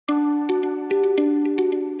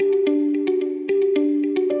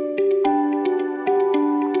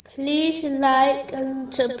like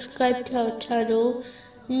and subscribe to our channel.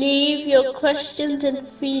 Leave your questions and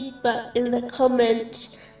feedback in the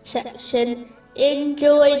comments section.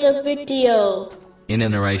 Enjoy the video. In a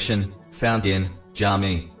narration found in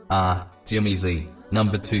Jami Tirmizi,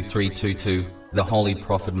 number 2322, the Holy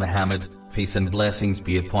Prophet Muhammad, peace and blessings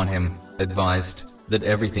be upon him, advised that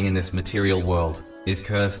everything in this material world is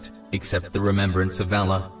cursed, except the remembrance of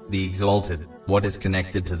Allah, the Exalted. What is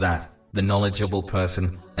connected to that? The knowledgeable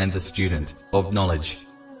person and the student of knowledge.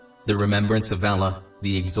 The remembrance of Allah,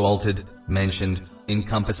 the Exalted, mentioned,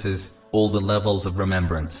 encompasses all the levels of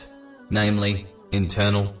remembrance, namely,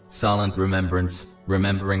 internal, silent remembrance,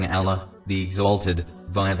 remembering Allah, the Exalted,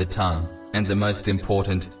 via the tongue, and the most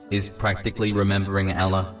important, is practically remembering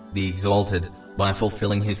Allah, the Exalted, by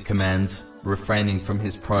fulfilling His commands, refraining from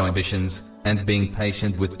His prohibitions, and being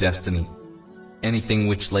patient with destiny. Anything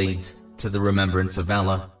which leads to the remembrance of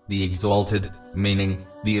Allah, the Exalted, meaning,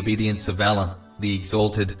 the obedience of Allah, the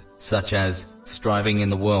Exalted, such as, striving in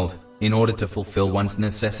the world, in order to fulfill one's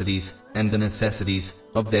necessities, and the necessities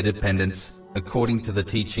of their dependents, according to the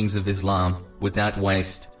teachings of Islam, without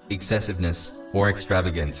waste, excessiveness, or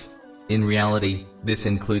extravagance. In reality, this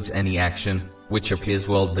includes any action which appears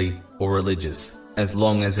worldly or religious, as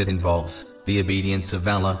long as it involves the obedience of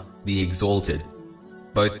Allah, the Exalted.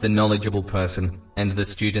 Both the knowledgeable person and the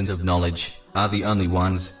student of knowledge are the only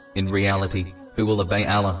ones, in reality, who will obey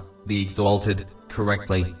Allah, the Exalted,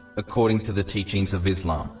 correctly, according to the teachings of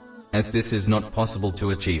Islam, as this is not possible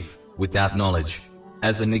to achieve without knowledge.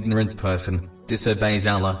 As an ignorant person disobeys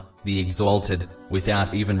Allah, the Exalted,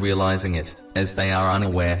 without even realizing it, as they are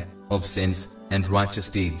unaware of sins and righteous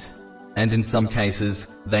deeds. And in some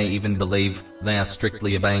cases, they even believe they are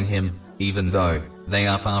strictly obeying Him, even though they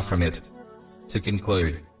are far from it. To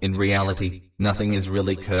conclude, in reality, nothing is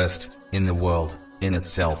really cursed in the world in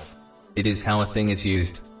itself. It is how a thing is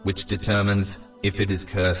used which determines if it is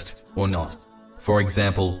cursed or not. For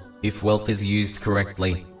example, if wealth is used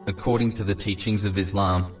correctly, according to the teachings of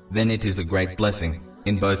Islam, then it is a great blessing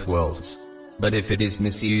in both worlds. But if it is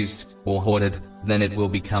misused or hoarded, then it will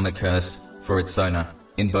become a curse for its owner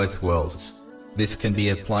in both worlds. This can be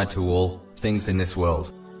applied to all things in this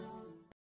world.